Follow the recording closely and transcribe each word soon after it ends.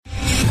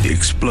the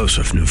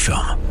explosive new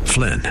film,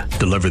 Flynn,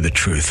 deliver the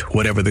truth,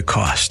 whatever the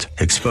cost.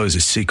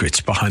 Exposes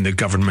secrets behind the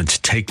government's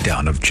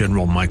takedown of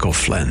General Michael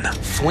Flynn.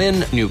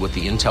 Flynn knew what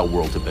the intel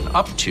world had been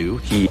up to.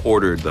 He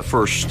ordered the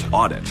first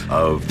audit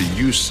of the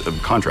use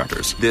of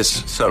contractors.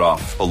 This set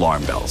off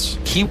alarm bells.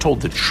 He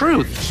told the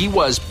truth. He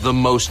was the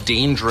most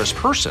dangerous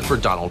person for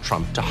Donald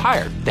Trump to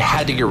hire. They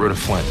had to get rid of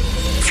Flynn.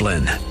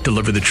 Flynn,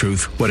 deliver the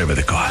truth, whatever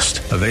the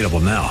cost. Available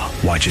now.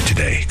 Watch it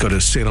today. Go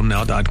to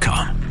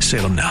salemnow.com.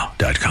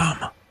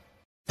 salemnow.com.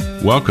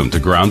 Welcome to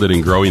Grounded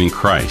and Growing in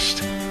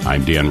Christ.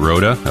 I'm Dan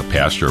Rhoda, a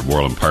pastor of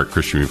Orland Park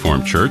Christian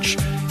Reformed Church,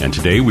 and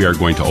today we are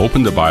going to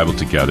open the Bible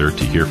together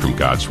to hear from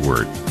God's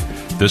Word.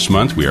 This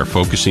month we are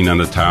focusing on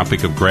the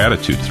topic of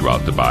gratitude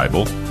throughout the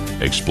Bible,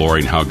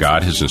 exploring how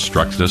God has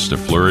instructed us to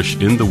flourish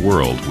in the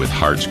world with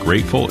hearts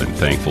grateful and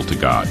thankful to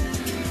God.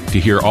 To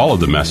hear all of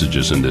the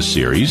messages in this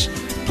series,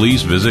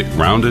 please visit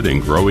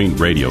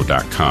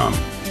groundedandgrowingradio.com.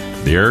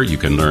 There you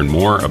can learn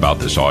more about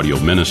this audio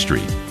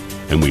ministry.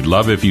 And we'd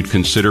love if you'd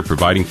consider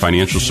providing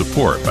financial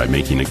support by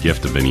making a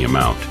gift of any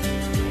amount.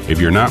 If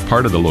you're not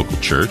part of the local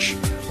church,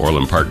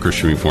 Orland Park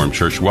Christian Reformed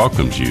Church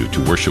welcomes you to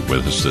worship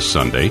with us this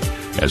Sunday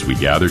as we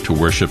gather to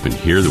worship and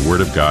hear the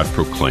Word of God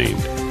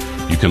proclaimed.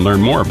 You can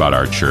learn more about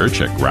our church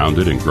at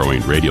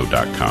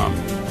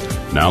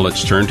groundedandgrowingradio.com. Now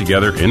let's turn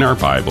together in our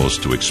Bibles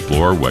to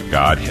explore what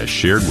God has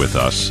shared with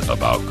us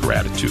about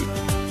gratitude.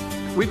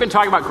 We've been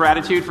talking about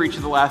gratitude for each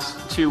of the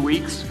last 2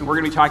 weeks, and we're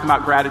going to be talking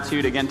about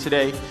gratitude again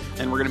today,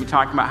 and we're going to be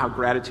talking about how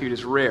gratitude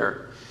is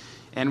rare.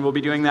 And we'll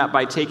be doing that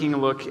by taking a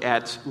look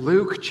at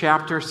Luke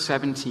chapter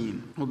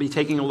 17. We'll be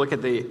taking a look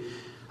at the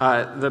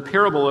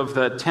parable of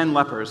the 10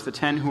 lepers, the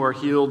 10 who are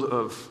healed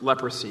of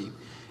leprosy.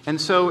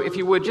 And so if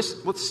you would,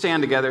 just let's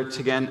stand together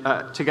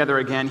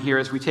again here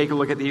as we take a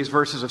look at these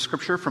verses of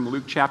Scripture from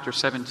Luke chapter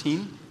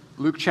 17.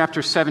 Luke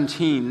chapter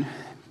 17,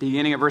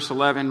 beginning at verse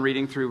 11,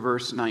 reading through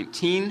verse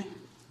 19.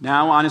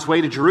 Now, on his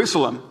way to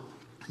Jerusalem,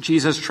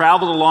 Jesus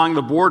traveled along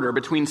the border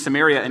between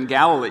Samaria and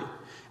Galilee.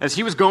 As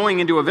he was going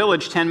into a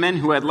village, 10 men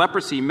who had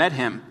leprosy met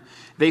him.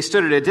 They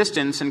stood at a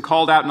distance and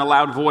called out in a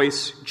loud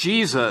voice,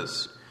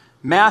 "Jesus,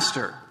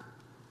 Master,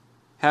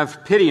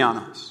 have pity on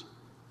us."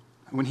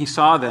 When he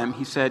saw them,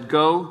 he said,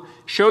 "Go,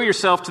 show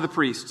yourself to the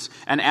priests."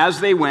 And as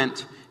they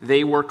went,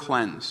 they were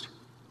cleansed.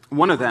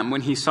 One of them,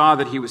 when he saw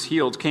that he was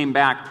healed, came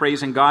back,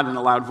 praising God in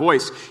a loud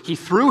voice. He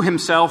threw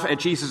himself at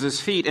Jesus'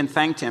 feet and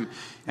thanked him,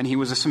 and he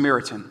was a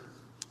Samaritan.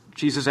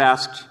 Jesus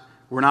asked,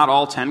 "Were not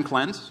all 10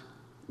 cleansed?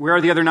 Where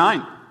are the other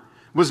 9?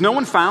 Was no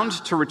one found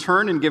to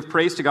return and give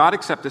praise to God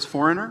except this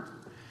foreigner?"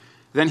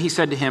 Then he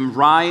said to him,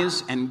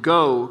 "Rise and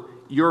go.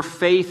 Your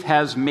faith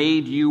has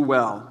made you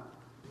well."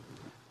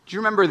 Do you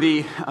remember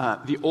the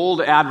old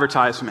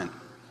advertisement?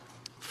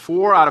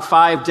 4 out of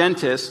 5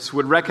 dentists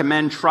would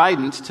recommend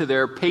Trident to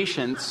their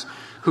patients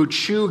who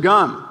chew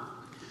gum.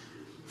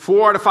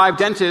 4 out of 5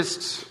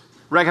 dentists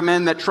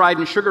recommend that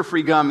Trident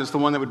sugar-free gum is the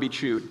one that would be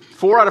chewed.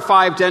 4 out of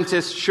 5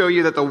 dentists show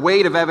you that the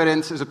weight of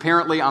evidence is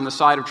apparently on the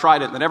side of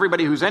Trident, that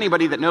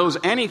anybody that knows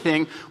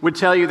anything would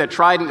tell you that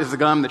Trident is the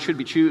gum that should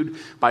be chewed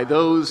by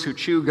those who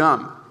chew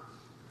gum.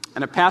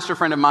 And a pastor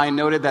friend of mine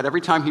noted that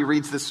every time he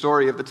reads this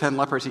story of the 10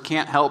 lepers, he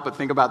can't help but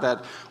think about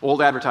that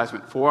old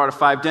advertisement. 4 out of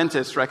 5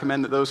 dentists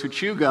recommend that those who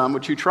chew gum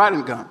would chew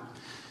Trident gum.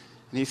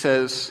 And he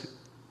says,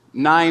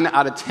 9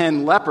 out of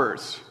 10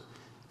 lepers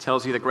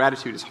tells you that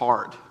gratitude is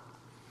hard.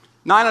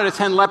 9 out of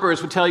 10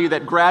 lepers would tell you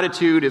that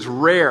gratitude is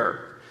rare.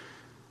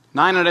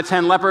 9 out of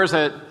 10 lepers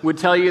would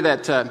tell you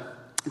that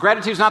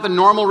gratitude is not the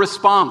normal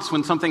response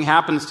when something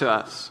happens to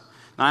us.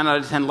 9 out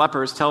of 10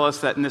 lepers tell us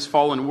that in this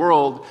fallen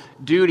world,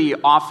 duty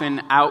often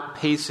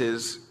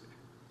outpaces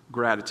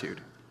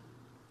gratitude.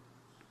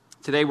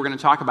 Today we're going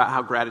to talk about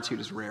how gratitude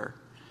is rare,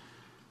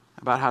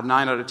 about how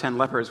 9 out of 10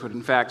 lepers would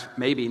in fact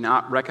maybe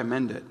not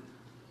recommend it.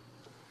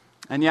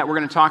 And yet we're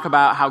going to talk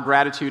about how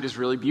gratitude is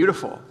really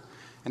beautiful,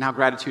 and how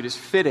gratitude is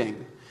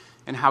fitting,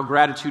 and how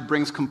gratitude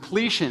brings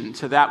completion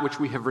to that which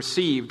we have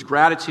received.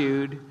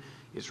 Gratitude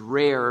is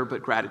rare,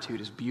 but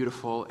gratitude is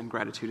beautiful, and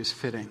gratitude is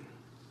fitting.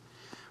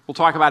 We'll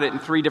talk about it in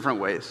 3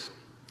 different ways.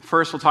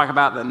 First, we'll talk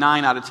about the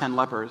 9 out of 10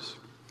 lepers.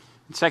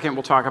 And second,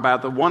 we'll talk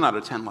about the 1 out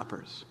of 10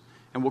 lepers.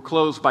 And we'll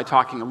close by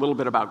talking a little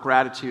bit about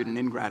gratitude and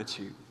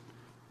ingratitude.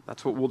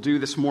 That's what we'll do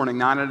this morning.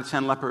 9 out of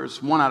 10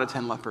 lepers, 1 out of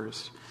 10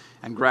 lepers,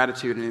 and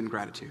gratitude and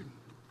ingratitude.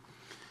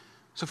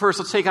 So first,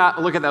 let's take a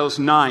look at those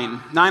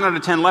 9. 9 out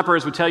of 10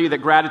 lepers would tell you that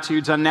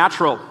gratitude's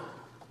unnatural.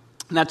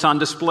 And that's on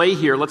display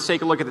here. Let's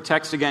take a look at the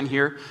text again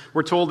here.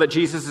 We're told that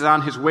Jesus is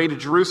on his way to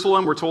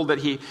Jerusalem. We're told that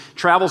he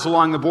travels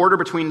along the border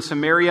between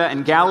Samaria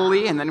and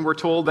Galilee. And then we're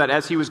told that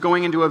as he was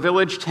going into a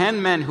village,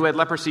 10 men who had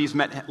leprosy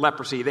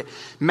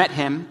met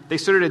him. They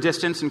stood at a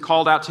distance and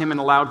called out to him in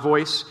a loud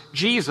voice,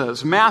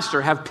 "Jesus,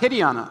 Master, have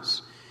pity on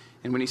us."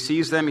 And when he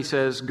sees them, he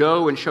says,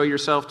 "Go and show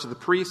yourself to the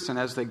priests." And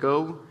as they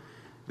go,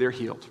 they're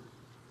healed.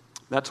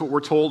 That's what we're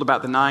told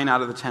about the 9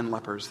 out of the 10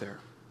 lepers there.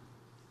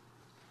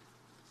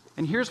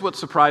 And here's what's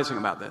surprising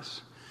about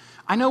this.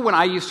 I know when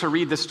I used to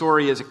read this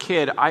story as a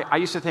kid, I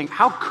used to think,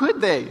 how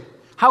could they?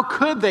 How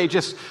could they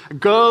just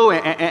go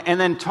and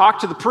then talk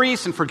to the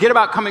priest and forget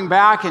about coming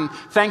back and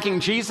thanking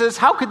Jesus?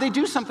 How could they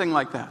do something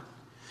like that?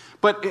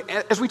 But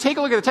as we take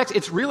a look at the text,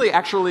 it's really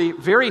actually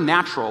very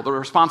natural, the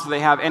response that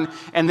they have.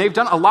 And they've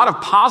done a lot of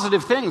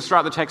positive things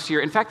throughout the text here.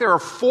 In fact, there are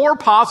 4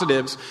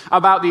 positives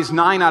about these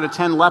 9 out of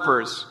 10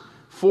 lepers.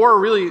 4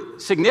 really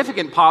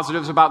significant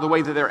positives about the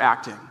way that they're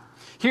acting.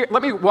 Here,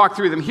 let me walk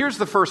through them. Here's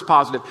the first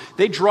positive.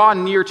 They draw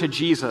near to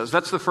Jesus.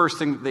 That's the first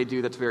thing that they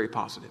do that's very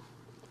positive.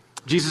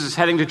 Jesus is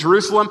heading to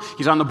Jerusalem.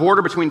 He's on the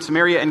border between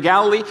Samaria and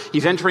Galilee.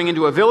 He's entering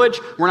into a village.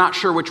 We're not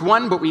sure which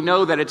one, but we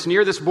know that it's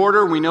near this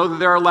border. We know that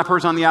there are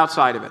lepers on the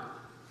outside of it.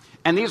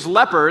 And these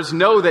lepers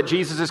know that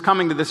Jesus is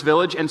coming to this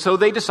village, and so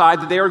they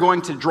decide that they are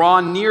going to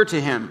draw near to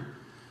him.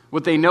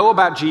 What they know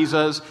about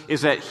Jesus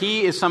is that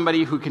he is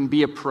somebody who can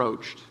be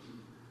approached.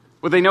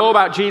 What they know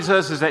about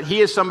Jesus is that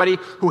he is somebody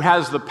who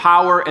has the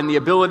power and the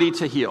ability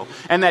to heal,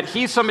 and that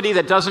he's somebody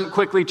that doesn't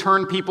quickly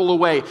turn people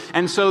away.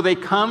 And so they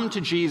come to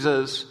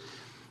Jesus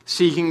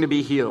seeking to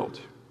be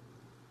healed.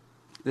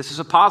 This is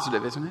a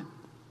positive, isn't it?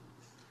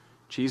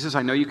 Jesus,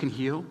 I know you can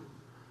heal.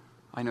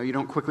 I know you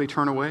don't quickly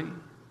turn away.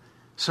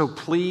 So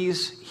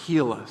please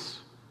heal us.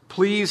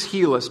 Please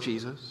heal us,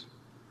 Jesus.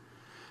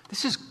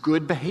 This is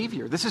good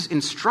behavior. This is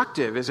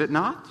instructive, is it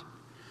not?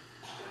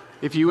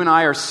 If you and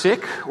I are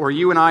sick or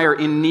you and I are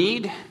in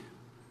need,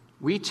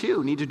 we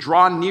too need to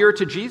draw near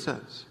to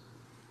Jesus.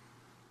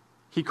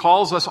 He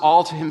calls us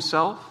all to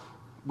himself.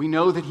 We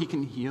know that he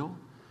can heal,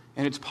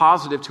 and it's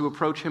positive to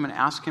approach him and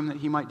ask him that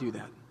he might do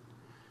that.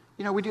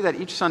 You know, we do that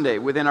each Sunday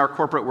within our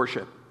corporate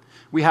worship.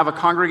 We have a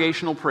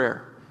congregational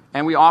prayer,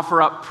 and we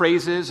offer up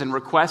praises and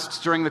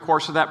requests during the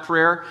course of that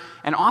prayer,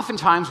 and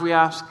oftentimes we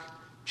ask,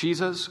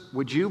 Jesus,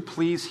 would you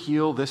please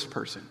heal this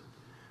person?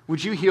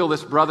 Would you heal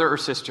this brother or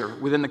sister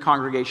within the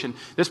congregation?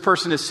 This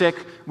person is sick.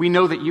 We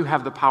know that you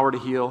have the power to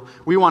heal.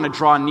 We want to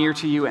draw near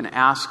to you and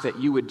ask that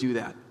you would do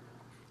that.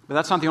 But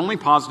that's not the only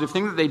positive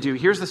thing that they do.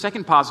 Here's the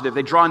second positive.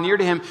 They draw near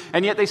to him,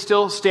 and yet they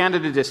still stand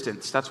at a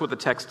distance. That's what the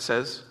text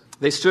says.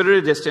 They stood at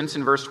a distance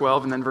in verse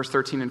 12 and then verse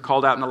 13 and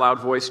called out in a loud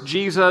voice,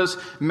 Jesus,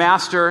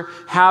 Master,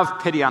 have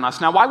pity on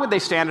us. Now, why would they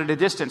stand at a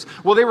distance?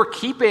 Well, they were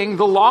keeping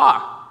the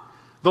law.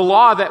 The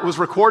law that was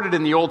recorded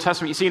in the Old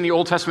Testament. You see, in the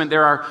Old Testament,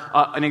 there are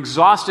an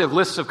exhaustive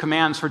list of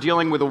commands for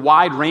dealing with a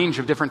wide range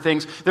of different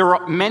things. There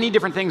were many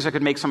different things that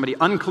could make somebody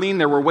unclean.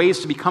 There were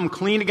ways to become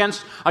clean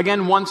against.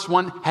 Again, once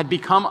one had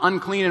become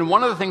unclean, and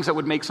one of the things that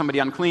would make somebody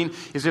unclean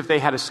is if they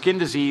had a skin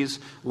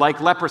disease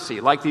like leprosy,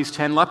 like these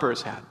 10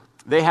 lepers had.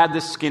 They had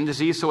this skin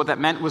disease, so what that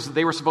meant was that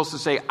they were supposed to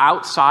stay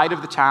outside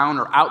of the town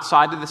or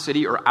outside of the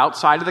city or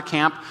outside of the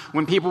camp.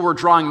 When people were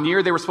drawing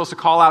near, they were supposed to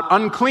call out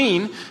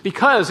unclean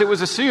because it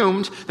was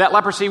assumed that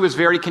leprosy was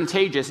very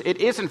contagious. It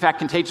is, in fact,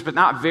 contagious, but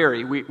not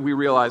very, we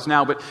realize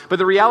now. But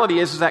the reality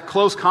is that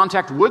close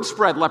contact would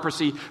spread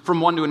leprosy from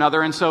one to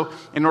another. And so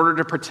in order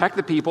to protect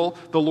the people,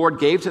 the Lord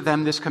gave to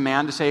them this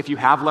command to say, if you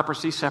have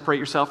leprosy, separate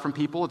yourself from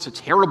people. It's a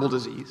terrible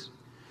disease.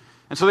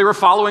 And so they were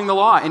following the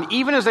law. And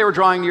even as they were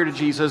drawing near to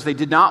Jesus, they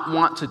did not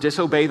want to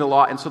disobey the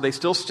law. And so they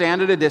still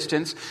stand at a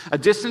distance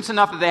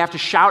enough that they have to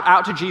shout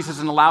out to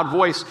Jesus in a loud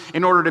voice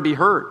in order to be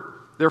heard.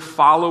 They're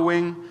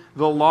following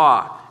the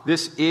law.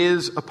 This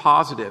is a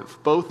positive.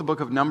 Both the book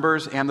of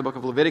Numbers and the book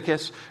of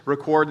Leviticus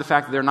record the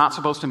fact that they're not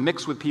supposed to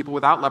mix with people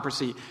without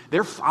leprosy.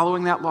 They're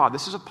following that law.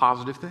 This is a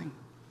positive thing.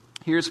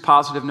 Here's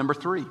positive number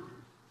 3.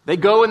 They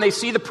go and they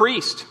see the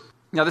priest.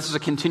 Now, this is a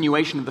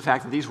continuation of the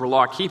fact that these were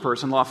law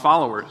keepers and law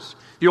followers.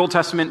 The Old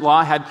Testament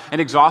law had an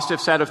exhaustive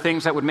set of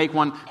things that would make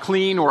one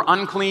clean or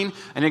unclean,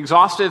 an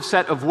exhaustive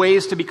set of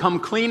ways to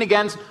become clean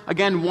again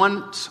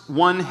once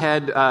one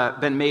had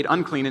been made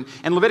unclean.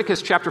 And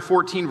Leviticus chapter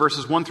 14,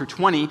 verses 1 through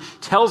 20,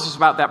 tells us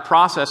about that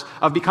process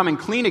of becoming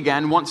clean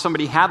again once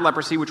somebody had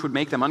leprosy, which would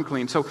make them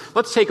unclean. So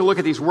let's take a look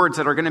at these words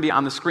that are going to be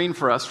on the screen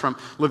for us from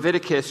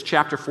Leviticus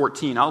chapter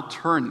 14. I'll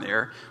turn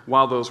there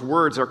while those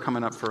words are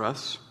coming up for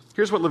us.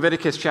 Here's what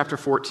Leviticus chapter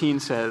 14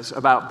 says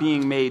about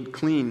being made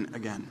clean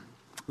again.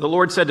 The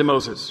Lord said to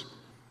Moses,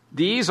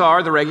 "These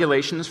are the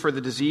regulations for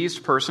the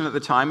diseased person at the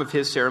time of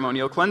his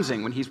ceremonial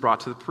cleansing when he's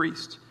brought to the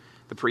priest.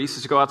 The priest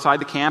is to go outside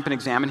the camp and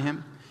examine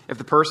him. If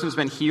the person has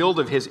been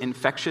healed of his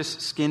infectious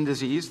skin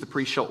disease, the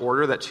priest shall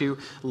order that 2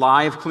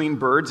 live clean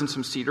birds and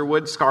some cedar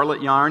wood,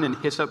 scarlet yarn, and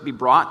hyssop be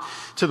brought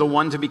to the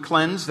one to be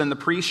cleansed. Then the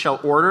priest shall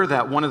order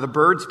that one of the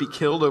birds be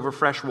killed over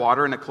fresh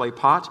water in a clay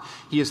pot.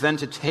 He is then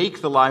to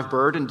take the live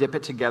bird and dip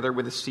it together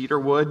with the cedar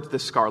wood, the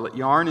scarlet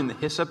yarn, and the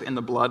hyssop in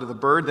the blood of the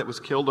bird that was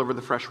killed over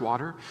the fresh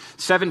water.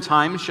 7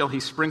 times shall he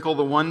sprinkle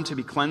the one to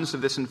be cleansed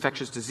of this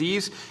infectious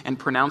disease and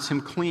pronounce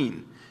him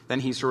clean. Then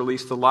he's to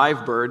release the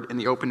live bird in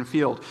the open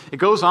field." It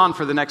goes on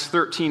for the next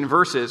 13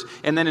 verses.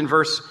 And then in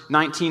verse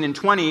 19 and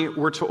 20,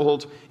 we're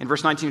told, in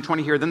verse 19 and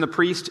 20 here, "Then the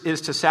priest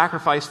is to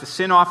sacrifice the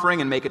sin offering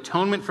and make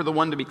atonement for the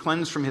one to be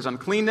cleansed from his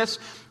uncleanness.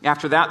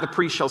 After that, the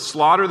priest shall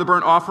slaughter the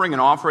burnt offering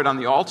and offer it on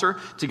the altar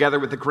together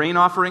with the grain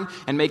offering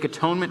and make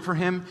atonement for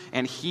him,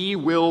 and he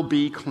will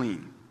be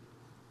clean."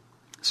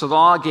 So the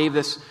law gave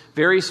this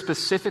very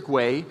specific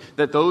way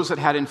that those that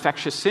had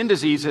infectious sin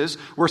diseases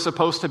were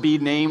supposed to be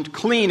named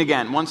clean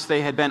again. Once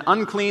they had been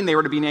unclean, they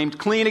were to be named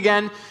clean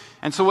again.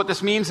 And so what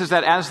this means is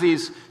that as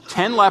these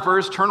 10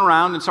 lepers turn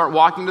around and start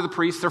walking to the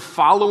priest, they're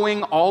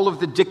following all of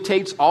the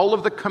dictates, all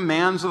of the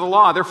commands of the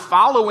law. They're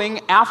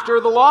following after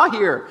the law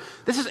here.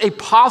 This is a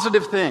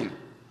positive thing.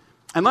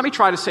 And let me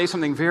try to say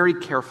something very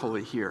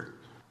carefully here.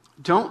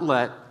 Don't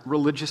let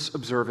religious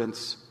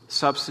observance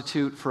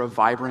substitute for a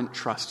vibrant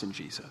trust in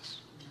Jesus.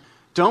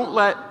 Don't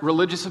let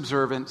religious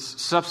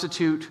observance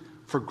substitute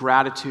for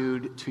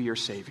gratitude to your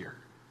Savior.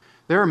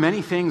 There are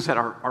many things that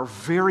are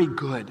very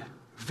good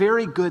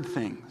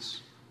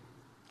things,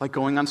 like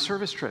going on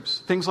service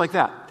trips, things like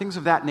that, things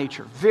of that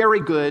nature.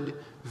 Very good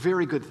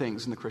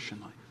things in the Christian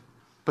life.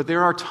 But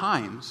there are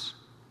times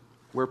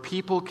where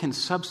people can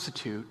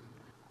substitute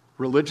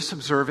religious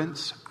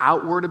observance,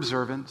 outward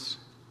observance,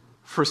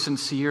 for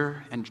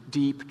sincere and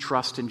deep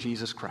trust in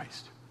Jesus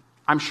Christ.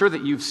 I'm sure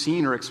that you've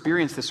seen or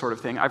experienced this sort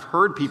of thing. I've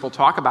heard people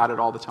talk about it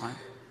all the time.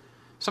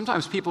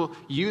 Sometimes people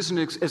use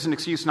it as an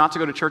excuse not to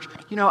go to church.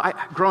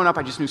 Growing up,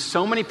 I just knew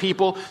so many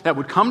people that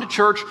would come to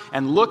church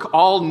and look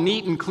all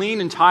neat and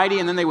clean and tidy,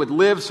 and then they would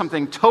live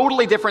something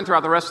totally different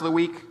throughout the rest of the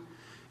week.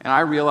 And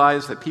I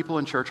realized that people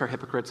in church are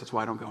hypocrites. That's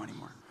why I don't go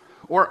anymore.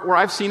 Or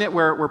I've seen it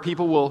where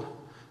people will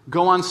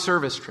go on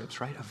service trips,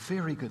 right? A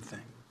very good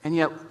thing. And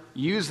yet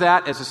use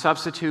that as a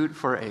substitute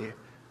for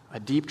a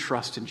deep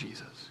trust in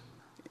Jesus.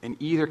 In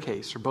either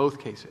case, or both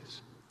cases,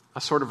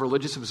 a sort of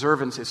religious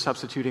observance is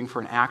substituting for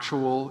an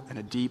actual and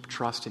a deep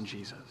trust in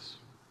Jesus.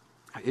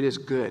 It is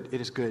good. It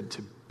is good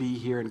to be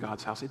here in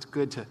God's house. It's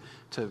good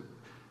to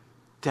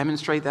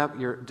demonstrate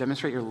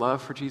your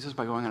love for Jesus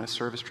by going on a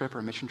service trip or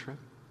a mission trip.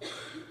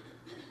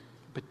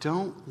 But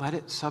don't let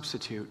it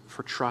substitute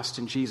for trust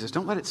in Jesus.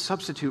 Don't let it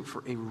substitute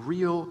for a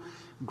real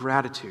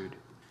gratitude.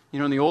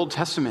 In the Old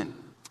Testament,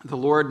 the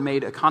Lord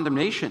made a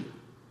condemnation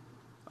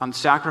on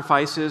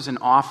sacrifices and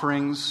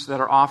offerings that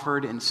are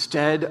offered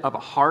instead of a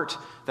heart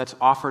that's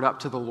offered up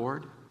to the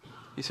Lord.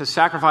 He says,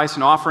 sacrifice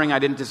and offering I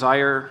didn't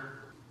desire.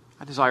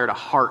 I desired a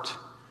heart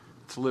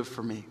to live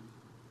for me.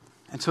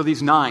 And so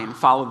these 9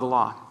 followed the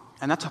law.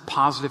 And that's a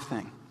positive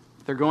thing.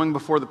 They're going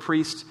before the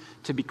priest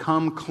to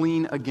become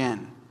clean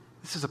again.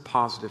 This is a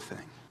positive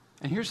thing.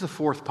 And here's the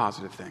fourth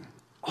positive thing.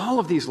 All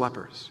of these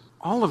lepers,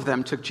 all of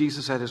them took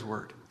Jesus at his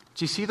word.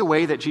 Do you see the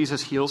way that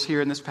Jesus heals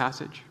here in this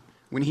passage?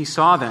 When he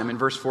saw them, in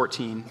verse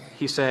 14,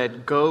 he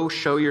said, "Go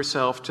show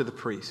yourself to the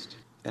priest."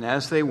 And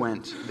as they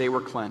went, they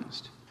were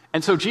cleansed.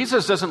 And so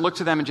Jesus doesn't look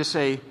to them and just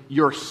say,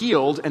 "You're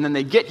healed," and then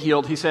they get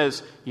healed. He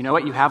says, "You know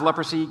what? You have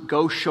leprosy.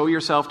 Go show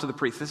yourself to the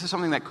priest." This is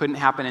something that couldn't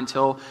happen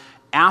until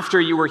after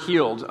you were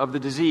healed of the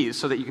disease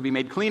so that you could be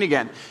made clean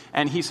again.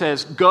 And he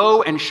says,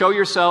 "Go and show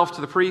yourself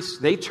to the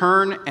priest." They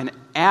turn, and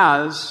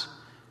as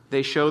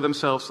they show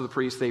themselves to the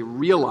priest, they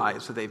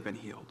realize that they've been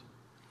healed.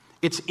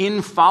 It's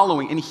in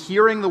following, in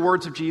hearing the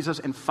words of Jesus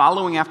and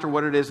following after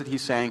what it is that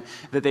he's saying,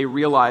 that they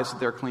realize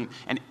that they're clean.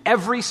 And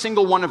every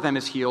single one of them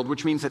is healed,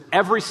 which means that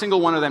every single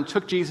one of them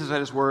took Jesus at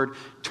his word,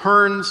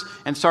 turns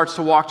and starts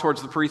to walk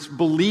towards the priest,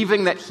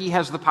 believing that he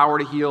has the power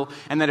to heal,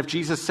 and that if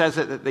Jesus says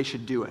it, that they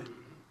should do it.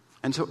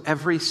 And so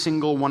every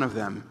single one of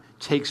them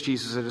takes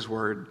Jesus at his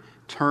word,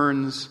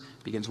 turns,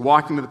 begins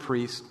walking to the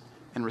priest,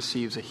 and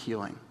receives a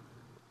healing.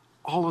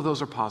 All of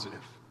those are positive.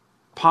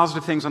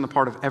 Positive things on the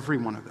part of every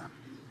one of them.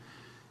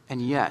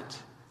 And yet,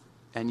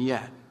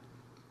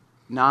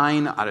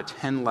 9 out of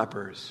 10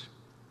 lepers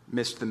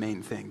missed the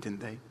main thing, didn't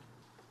they?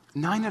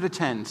 9 out of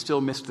 10 still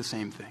missed the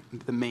same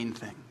thing, the main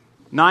thing.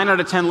 9 out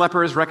of 10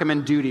 lepers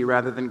recommend duty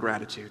rather than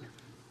gratitude.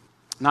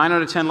 9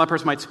 out of 10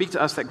 lepers might speak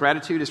to us that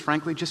gratitude is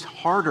frankly just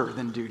harder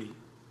than duty.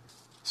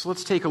 So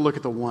let's take a look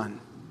at the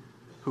one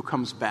who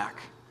comes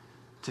back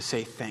to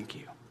say thank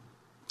you.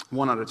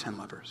 1 out of 10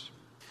 lepers.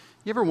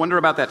 You ever wonder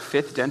about that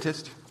 5th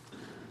dentist?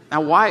 Now,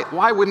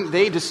 why wouldn't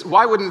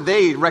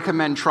they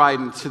recommend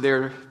Trident to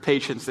their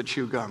patients that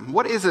chew gum?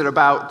 What is it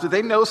about? Do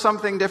they know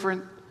something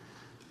different?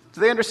 Do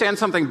they understand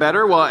something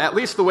better? Well, at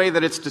least the way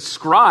that it's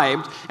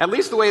described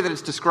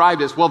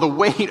is, well, the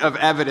weight of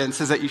evidence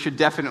is that you should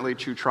definitely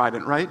chew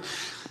Trident, right?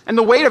 And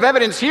the weight of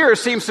evidence here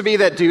seems to be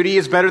that duty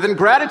is better than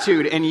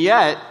gratitude. And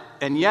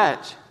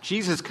yet,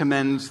 Jesus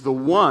commends the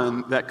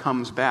one that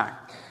comes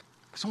back.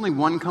 Because only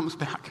one comes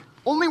back.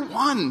 Only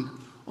one.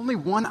 Only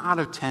 1 out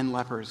of 10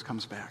 lepers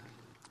comes back.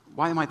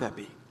 Why might that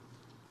be?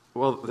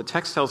 Well, the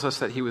text tells us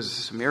that he was a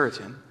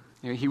Samaritan.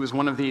 He was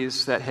one of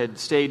these that had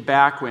stayed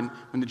back when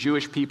the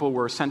Jewish people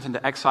were sent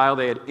into exile.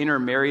 They had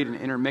intermarried and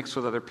intermixed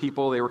with other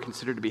people. They were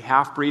considered to be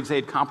half-breeds. They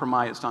had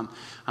compromised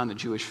on the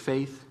Jewish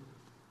faith.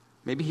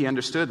 Maybe he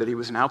understood that he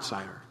was an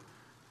outsider.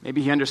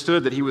 Maybe he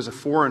understood that he was a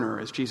foreigner,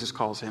 as Jesus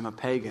calls him, a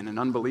pagan, an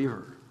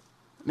unbeliever.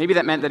 Maybe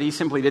that meant that he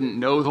simply didn't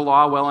know the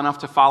law well enough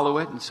to follow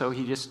it, and so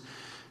he just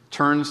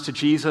turns to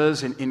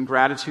Jesus in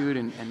gratitude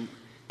and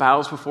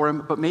bows before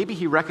him. But maybe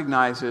he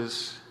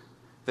recognizes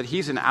that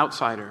he's an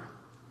outsider.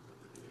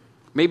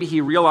 Maybe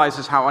he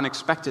realizes how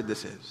unexpected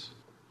this is.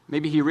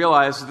 Maybe he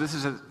realizes this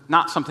is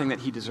not something that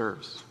he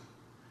deserves.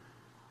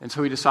 And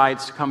so he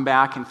decides to come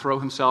back and throw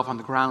himself on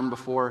the ground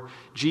before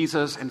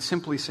Jesus and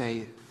simply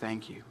say,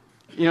 thank you.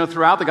 You know,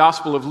 throughout the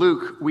Gospel of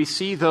Luke, we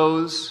see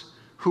those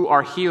who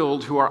are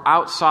healed, who are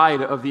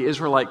outside of the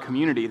Israelite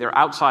community. They're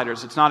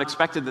outsiders. It's not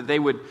expected that they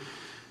would,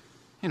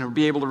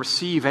 be able to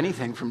receive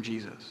anything from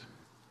Jesus.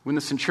 When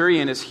the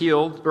centurion is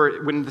healed,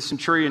 or when the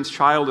centurion's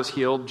child is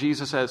healed,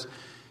 Jesus says,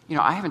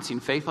 I haven't seen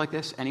faith like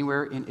this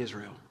anywhere in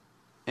Israel.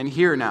 And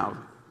here now,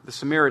 the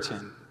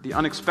Samaritan, the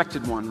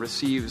unexpected one,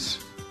 receives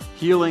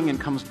healing and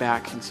comes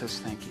back and says,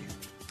 thank you.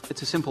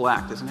 It's a simple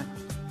act, isn't it?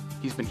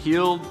 He's been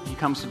healed. He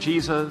comes to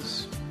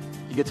Jesus.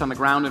 He gets on the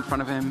ground in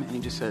front of him, and he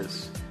just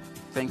says,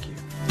 thank you.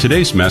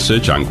 Today's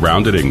message on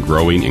Grounded and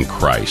Growing in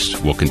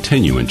Christ will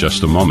continue in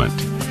just a moment.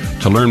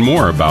 To learn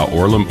more about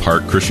Orland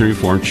Park Christian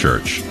Reformed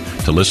Church,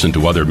 to listen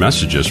to other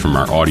messages from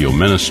our audio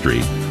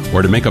ministry,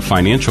 or to make a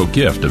financial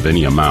gift of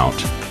any amount,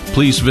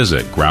 please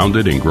visit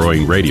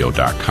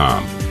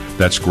groundedandgrowingradio.com.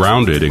 That's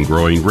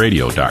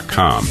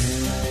groundedandgrowingradio.com.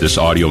 This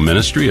audio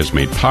ministry is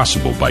made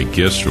possible by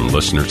gifts from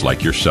listeners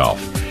like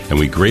yourself, and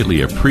we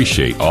greatly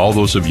appreciate all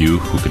those of you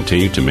who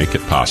continue to make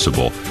it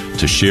possible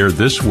to share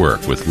this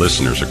work with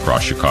listeners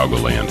across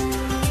Chicagoland.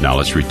 Now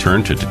let's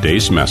return to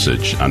today's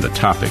message on the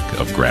topic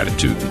of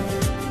gratitude.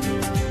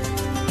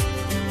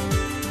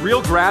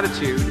 Real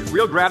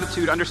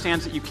gratitude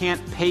understands that you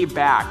can't pay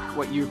back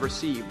what you've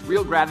received.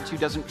 Real gratitude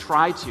doesn't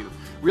try to.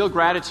 Real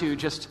gratitude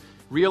just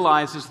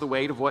realizes the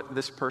weight of what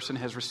this person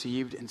has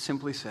received and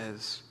simply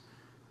says,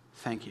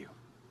 thank you.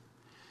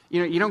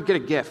 You don't get a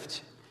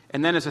gift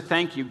and then as a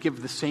thank you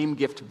give the same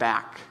gift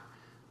back.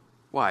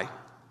 Why?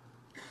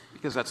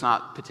 Because that's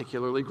not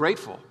particularly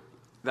grateful.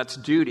 That's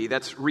duty.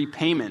 That's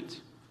repayment.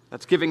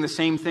 That's giving the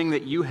same thing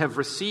that you have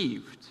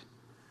received.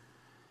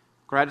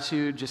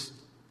 Gratitude just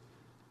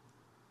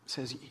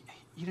says,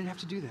 you didn't have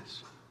to do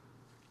this.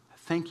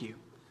 Thank you.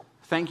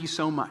 Thank you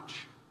so much.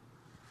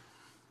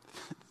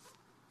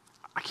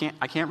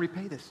 I can't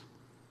repay this.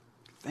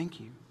 Thank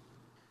you.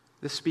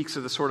 This speaks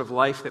of the sort of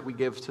life that we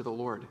give to the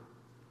Lord.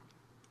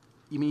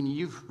 You mean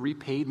you've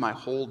repaid my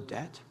whole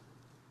debt?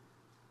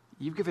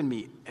 You've given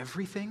me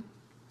everything?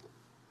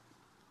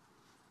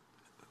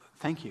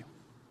 Thank you.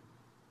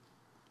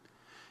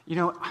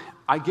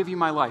 I give you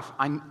my life.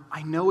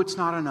 I know it's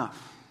not enough,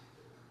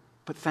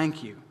 but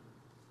thank you.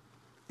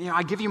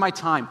 I give you my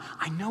time.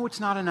 I know it's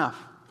not enough,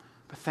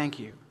 but thank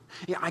you.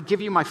 I give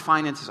you my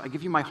finances. I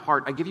give you my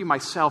heart. I give you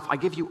myself. I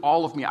give you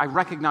all of me. I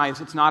recognize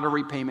it's not a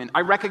repayment.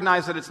 I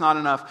recognize that it's not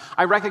enough.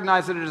 I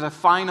recognize that it is a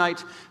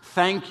finite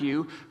thank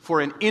you for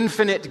an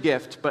infinite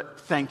gift, but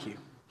thank you.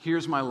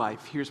 Here's my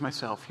life. Here's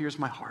myself. Here's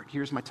my heart.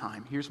 Here's my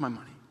time. Here's my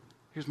money.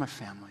 Here's my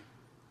family.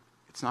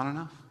 It's not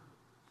enough,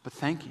 but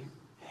thank you.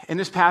 And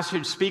this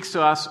passage speaks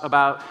to us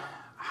about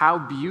how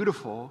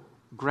beautiful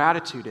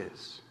gratitude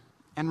is.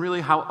 And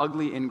really how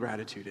ugly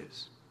ingratitude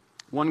is.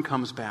 One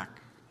comes back.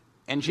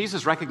 And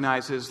Jesus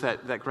recognizes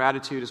that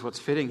gratitude is what's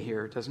fitting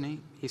here, doesn't he?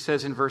 He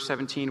says in verse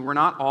 17, were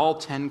not all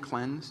 10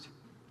 cleansed?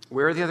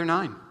 Where are the other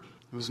 9?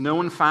 Was no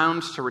one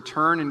found to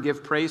return and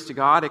give praise to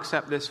God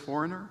except this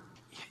foreigner?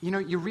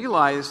 You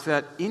realize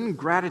that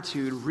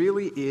ingratitude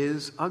really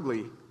is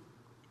ugly.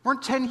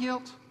 Weren't 10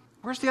 healed?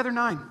 Where's the other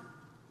 9?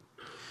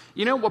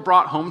 You know what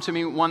brought home to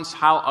me once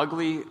how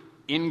ugly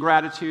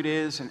ingratitude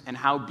is and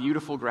how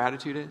beautiful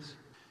gratitude is?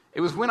 It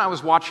was when I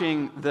was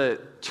watching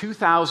the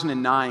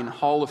 2009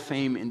 Hall of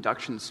Fame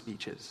induction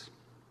speeches.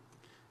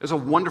 It was a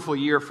wonderful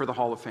year for the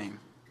Hall of Fame.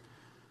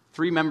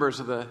 3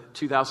 members of the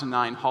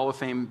 2009 Hall of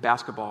Fame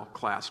basketball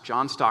class,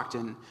 John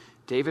Stockton,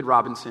 David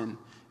Robinson,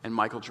 and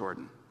Michael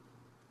Jordan.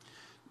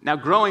 Now,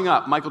 growing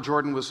up, Michael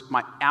Jordan was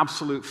my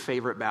absolute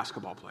favorite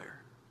basketball player.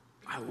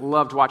 I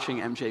loved watching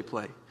MJ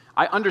play.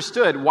 I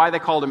understood why they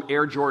called him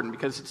Air Jordan,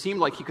 because it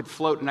seemed like he could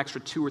float an extra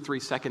 2 or 3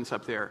 seconds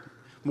up there,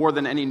 more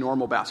than any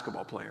normal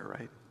basketball player,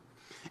 right?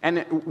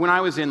 And when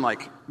I was in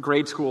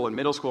grade school and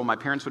middle school, my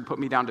parents would put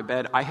me down to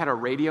bed. I had a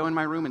radio in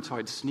my room, and so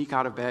I'd sneak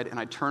out of bed and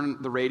I'd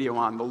turn the radio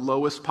on the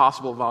lowest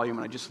possible volume,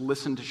 and I'd just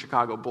listen to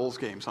Chicago Bulls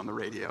games on the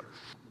radio.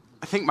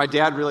 I think my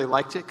dad really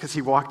liked it because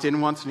he walked in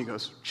once and he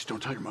goes, just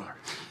don't tell your mother.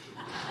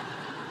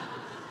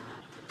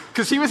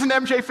 Because he was an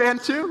MJ fan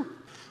too.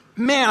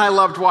 Man, I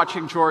loved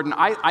watching Jordan.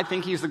 I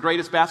think he's the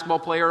greatest basketball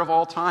player of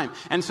all time.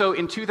 And so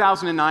in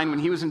 2009, when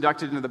he was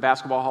inducted into the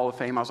Basketball Hall of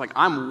Fame, I was like,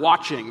 I'm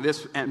watching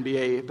this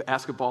NBA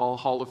Basketball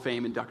Hall of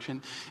Fame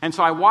induction. And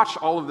so I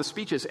watched all of the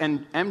speeches,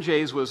 and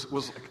MJ's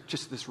was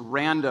just this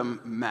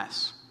random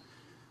mess.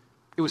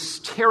 It was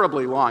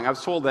terribly long. I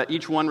was told that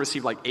each one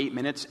received 8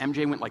 minutes.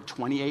 MJ went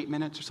 28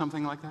 minutes or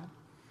something like that.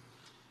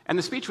 And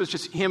the speech was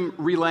just him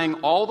relaying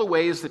all the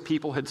ways that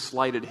people had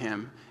slighted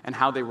him and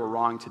how they were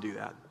wrong to do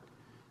that.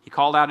 He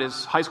called out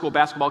his high school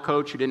basketball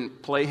coach who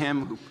didn't play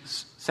him, who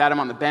sat him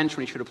on the bench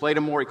when he should have played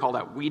him more. He called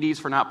out Wheaties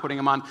for not putting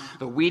him on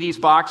the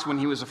Wheaties box when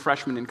he was a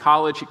freshman in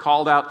college. He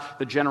called out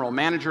the general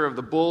manager of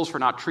the Bulls for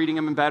not treating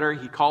him better.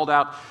 He called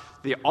out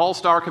the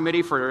All-Star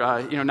Committee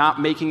for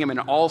not making him an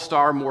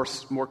All-Star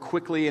more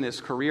quickly in his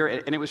career.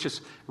 And it was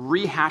just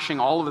rehashing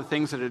all of the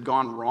things that had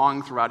gone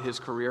wrong throughout his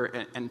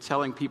career and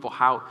telling people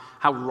how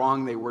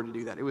wrong they were to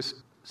do that. It was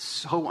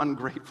so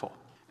ungrateful.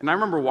 And I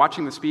remember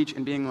watching the speech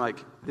and being like,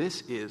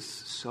 this is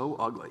so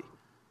ugly.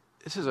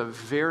 This is a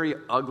very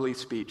ugly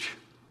speech,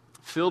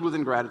 filled with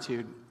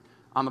ingratitude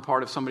on the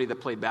part of somebody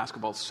that played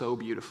basketball so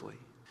beautifully.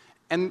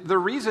 And the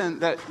reason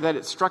that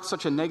it struck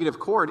such a negative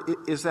chord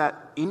is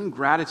that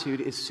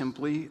ingratitude is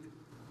simply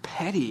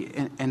petty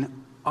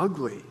and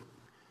ugly.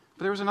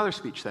 But there was another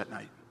speech that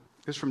night.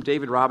 It was from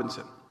David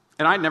Robinson.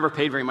 And I'd never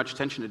paid very much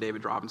attention to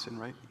David Robinson,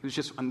 right? He was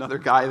just another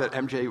guy that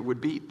MJ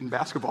would beat in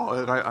basketball,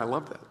 and I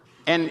loved that.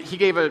 And he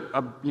gave a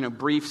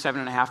brief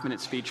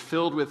 7.5-minute speech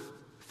filled with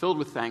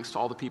thanks to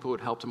all the people who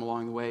had helped him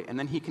along the way, and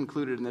then he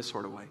concluded in this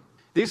sort of way.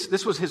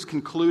 This was his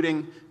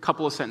concluding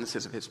couple of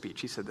sentences of his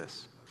speech. He said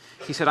this.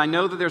 He said, I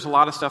know that there's a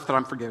lot of stuff that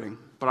I'm forgetting,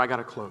 but I got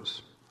to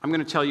close. I'm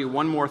going to tell you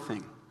one more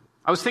thing.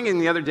 I was thinking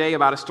the other day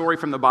about a story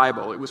from the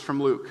Bible. It was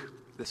from Luke,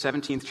 the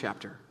 17th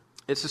chapter.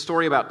 It's a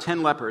story about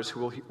 10 lepers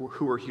who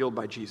were healed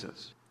by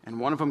Jesus. And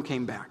one of them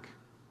came back.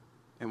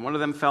 And one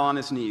of them fell on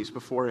his knees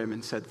before him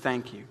and said,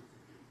 thank you,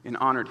 and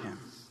honored him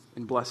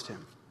and blessed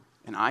him.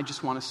 And I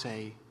just want to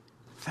say,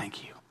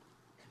 thank you.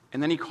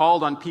 And then he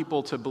called on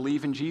people to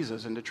believe in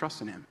Jesus and to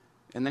trust in him.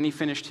 And then he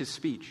finished his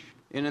speech.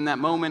 And in that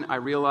moment, I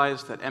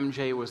realized that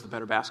MJ was the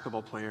better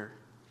basketball player,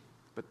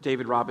 but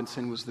David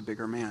Robinson was the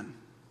bigger man.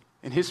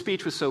 And his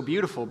speech was so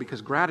beautiful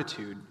because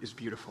gratitude is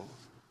beautiful.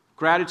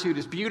 Gratitude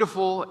is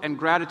beautiful, and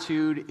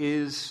gratitude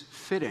is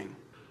fitting.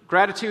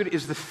 Gratitude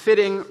is the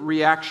fitting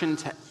reaction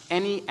to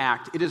any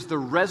act. It is the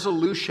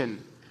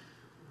resolution.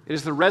 It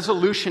is the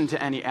resolution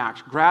to any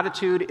act.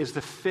 Gratitude is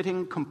the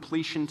fitting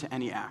completion to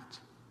any act.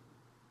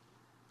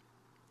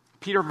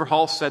 Peter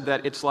Verhulst said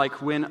that it's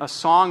like when a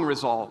song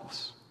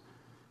resolves.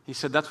 He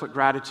said that's what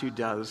gratitude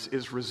does,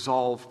 is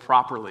resolve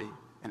properly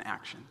an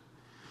action.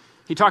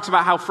 He talks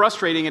about how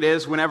frustrating it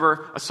is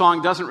whenever a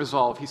song doesn't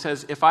resolve. He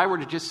says, if I were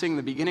to just sing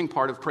the beginning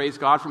part of Praise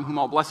God from whom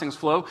all blessings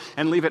flow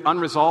and leave it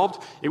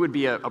unresolved, it would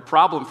be a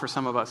problem for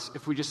some of us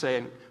if we just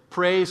say,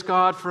 Praise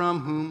God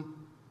from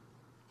whom,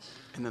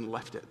 and then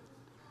left it.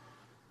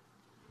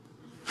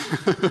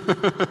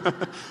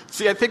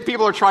 See, I think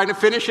people are trying to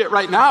finish it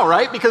right now,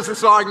 right? Because the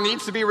song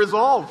needs to be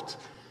resolved.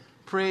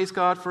 Praise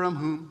God from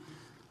whom.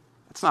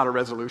 That's not a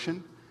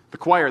resolution. The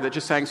choir that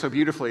just sang so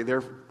beautifully,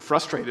 they're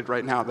frustrated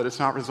right now that it's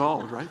not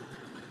resolved, right?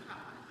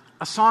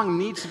 A song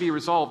needs to be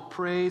resolved.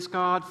 Praise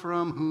God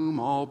from whom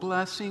all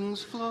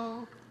blessings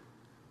flow.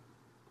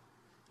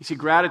 You see,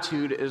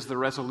 gratitude is the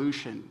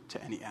resolution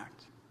to any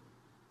act.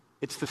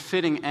 It's the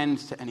fitting end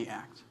to any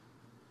act.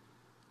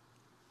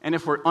 And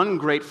if we're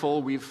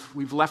ungrateful,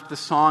 we've left the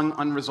song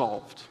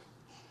unresolved,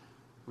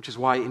 which is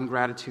why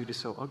ingratitude is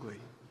so ugly.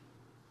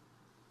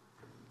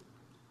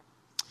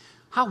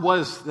 How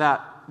was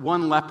that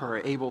one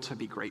leper able to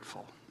be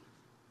grateful?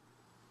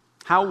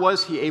 How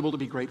was he able to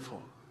be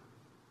grateful?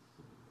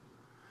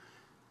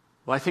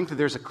 Well, I think that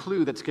there's a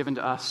clue that's given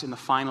to us in the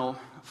final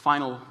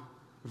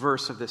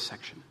verse of this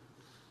section.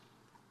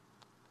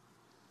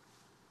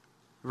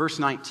 Verse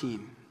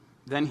 19,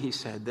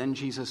 then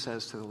Jesus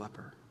says to the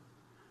leper,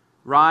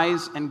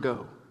 rise and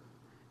go.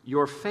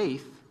 Your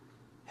faith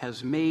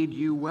has made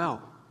you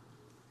well.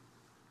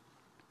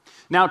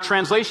 Now,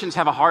 translations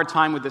have a hard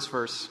time with this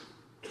verse.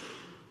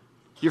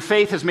 Your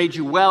faith has made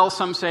you well,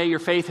 some say. Your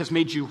faith has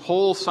made you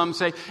whole, some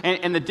say.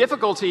 And the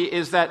difficulty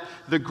is that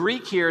the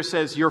Greek here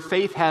says your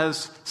faith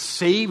has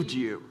saved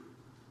you.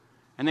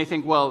 And they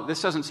think, well,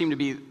 this doesn't seem to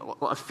be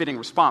a fitting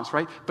response,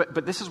 right?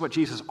 But this is what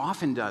Jesus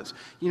often does.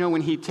 You know,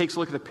 when he takes a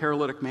look at the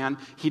paralytic man,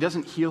 he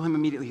doesn't heal him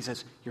immediately. He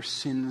says, your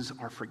sins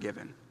are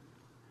forgiven.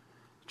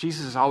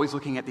 Jesus is always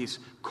looking at these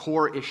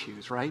core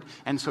issues, right?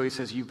 And so he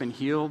says, you've been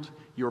healed.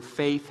 Your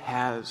faith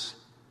has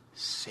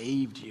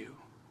saved you.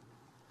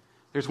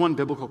 There's one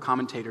biblical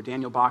commentator,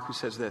 Daniel Bach, who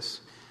says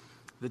this: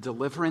 the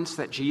deliverance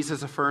that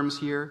Jesus affirms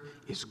here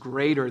is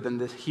greater than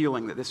the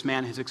healing that this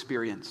man has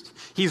experienced.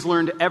 He's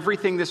learned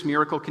everything this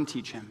miracle can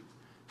teach him.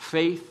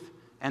 Faith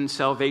and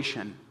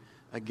salvation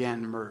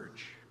again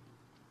merge.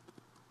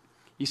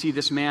 You see,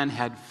 this man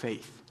had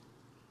faith.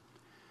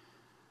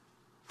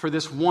 For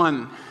this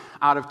one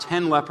out of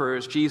 10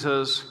 lepers,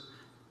 Jesus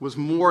was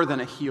more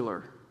than a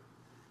healer.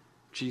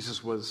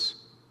 Jesus was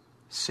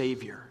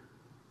Savior.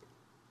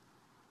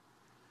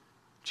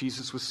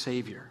 Jesus was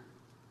Savior.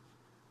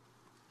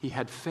 He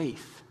had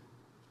faith.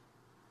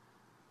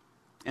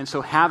 And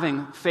so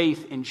having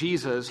faith in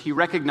Jesus, he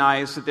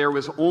recognized that there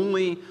was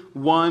only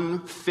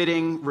one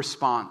fitting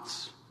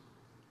response.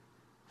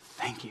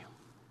 Thank you.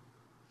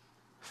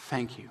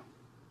 Thank you.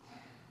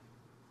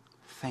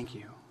 Thank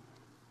you.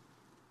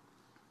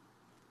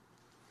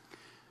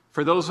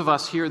 For those of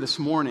us here this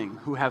morning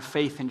who have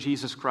faith in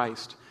Jesus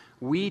Christ,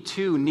 we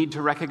too need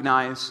to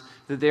recognize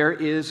that there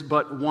is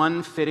but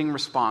one fitting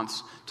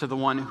response to the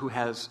one who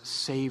has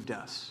saved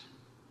us.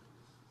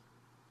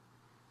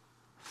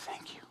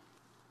 Thank you.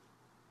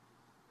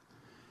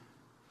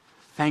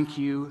 Thank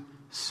you,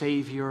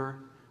 Savior,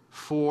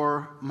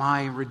 for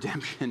my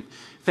redemption.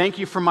 Thank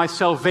you for my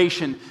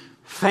salvation.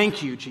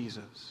 Thank you,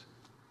 Jesus.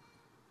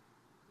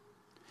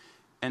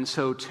 And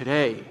so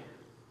today,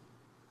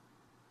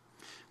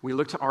 we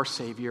look to our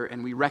Savior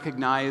and we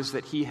recognize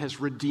that He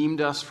has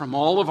redeemed us from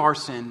all of our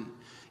sin.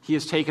 He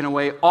has taken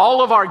away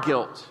all of our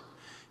guilt.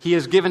 He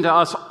has given to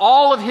us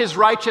all of His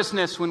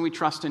righteousness when we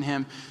trust in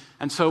Him.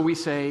 And so we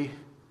say,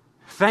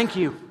 thank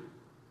you.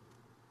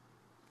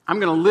 I'm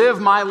going to live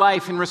my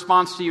life in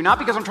response to you, not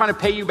because I'm trying to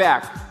pay you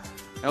back,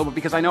 no, but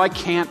because I know I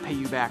can't pay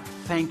you back.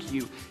 Thank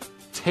you.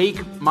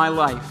 Take my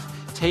life.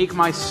 Take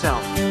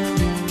myself.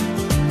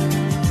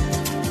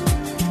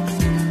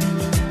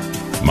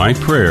 My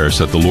prayer is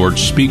that the Lord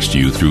speaks to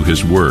you through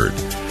His Word,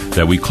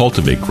 that we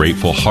cultivate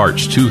grateful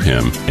hearts to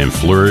Him and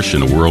flourish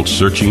in a world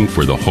searching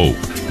for the hope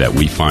that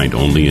we find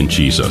only in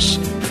Jesus.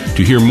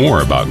 To hear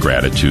more about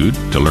gratitude,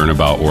 to learn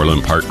about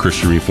Orland Park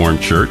Christian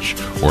Reformed Church,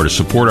 or to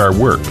support our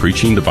work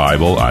preaching the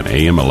Bible on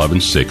AM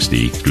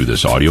 1160 through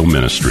this audio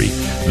ministry,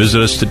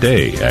 visit us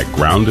today at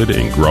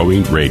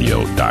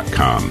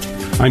groundedandgrowingradio.com.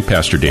 I'm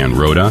Pastor Dan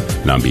Rhoda,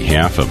 and on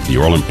behalf of the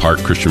Orland Park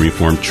Christian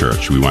Reformed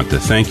Church, we want to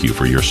thank you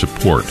for your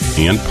support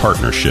and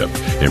partnership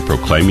in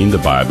proclaiming the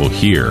Bible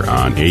here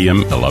on AM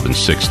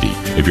 1160.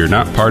 If you're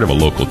not part of a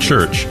local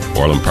church,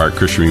 Orland Park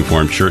Christian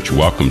Reformed Church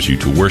welcomes you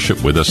to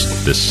worship with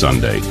us this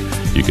Sunday.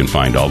 You can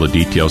find all the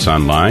details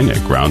online at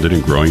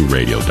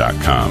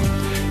groundedandgrowingradio.com.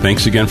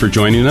 Thanks again for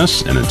joining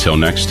us, and until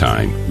next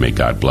time, may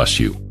God bless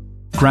you.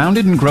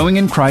 Grounded and Growing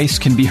in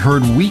Christ can be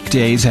heard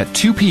weekdays at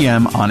 2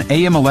 p.m. on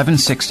AM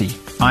 1160.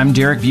 I'm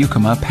Derek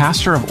Buikema,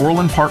 pastor of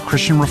Orland Park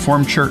Christian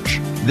Reformed Church.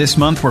 This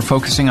month, we're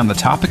focusing on the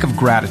topic of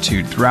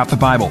gratitude throughout the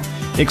Bible,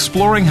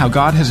 exploring how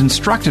God has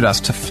instructed us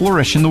to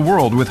flourish in the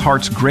world with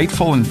hearts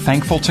grateful and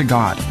thankful to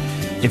God.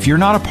 If you're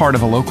not a part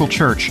of a local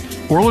church,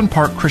 Orland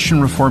Park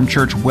Christian Reformed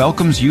Church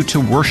welcomes you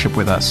to worship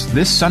with us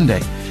this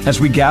Sunday as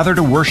we gather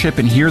to worship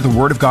and hear the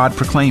Word of God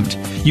proclaimed.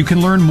 You can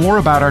learn more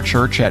about our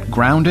church at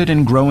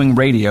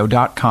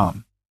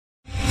groundedandgrowingradio.com.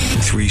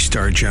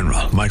 3-star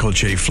General Michael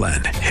J.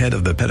 Flynn, head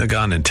of the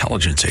Pentagon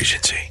Intelligence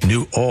Agency,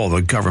 knew all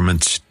the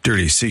government's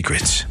dirty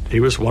secrets. He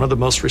was one of the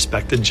most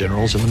respected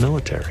generals in the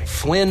military.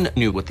 Flynn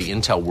knew what the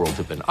intel world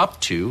had been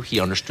up to. He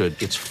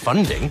understood its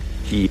funding.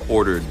 He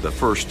ordered the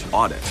first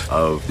audit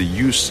of the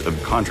use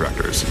of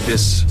contractors.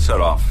 This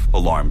set off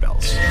alarm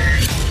bells.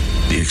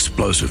 The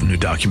explosive new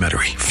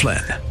documentary,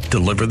 Flynn,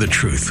 Deliver the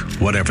Truth,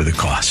 Whatever the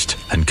Cost,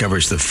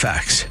 uncovers the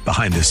facts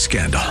behind this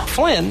scandal.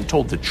 Flynn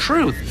told the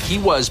truth. He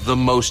was the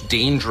most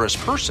dangerous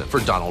person for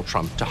Donald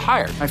Trump to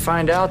hire. I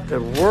find out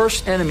the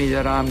worst enemy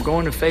that I'm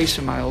going to face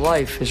in my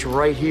life is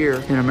right here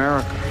in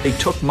America. They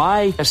took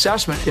my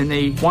assessment and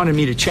they wanted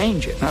me to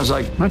change it. And I was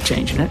like, I'm not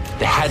changing it.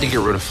 They had to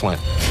get rid of Flynn.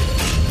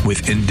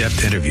 With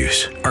in-depth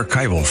interviews,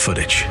 archival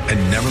footage,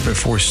 and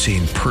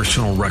never-before-seen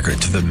personal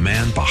records of the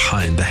man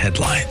behind the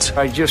headlines.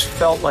 I just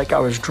felt like I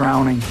was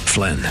drowning.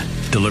 Flynn,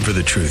 Deliver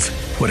the Truth,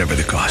 Whatever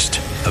the Cost.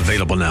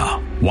 Available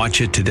now.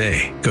 Watch it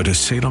today. Go to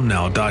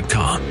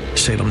salemnow.com.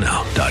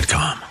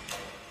 salemnow.com.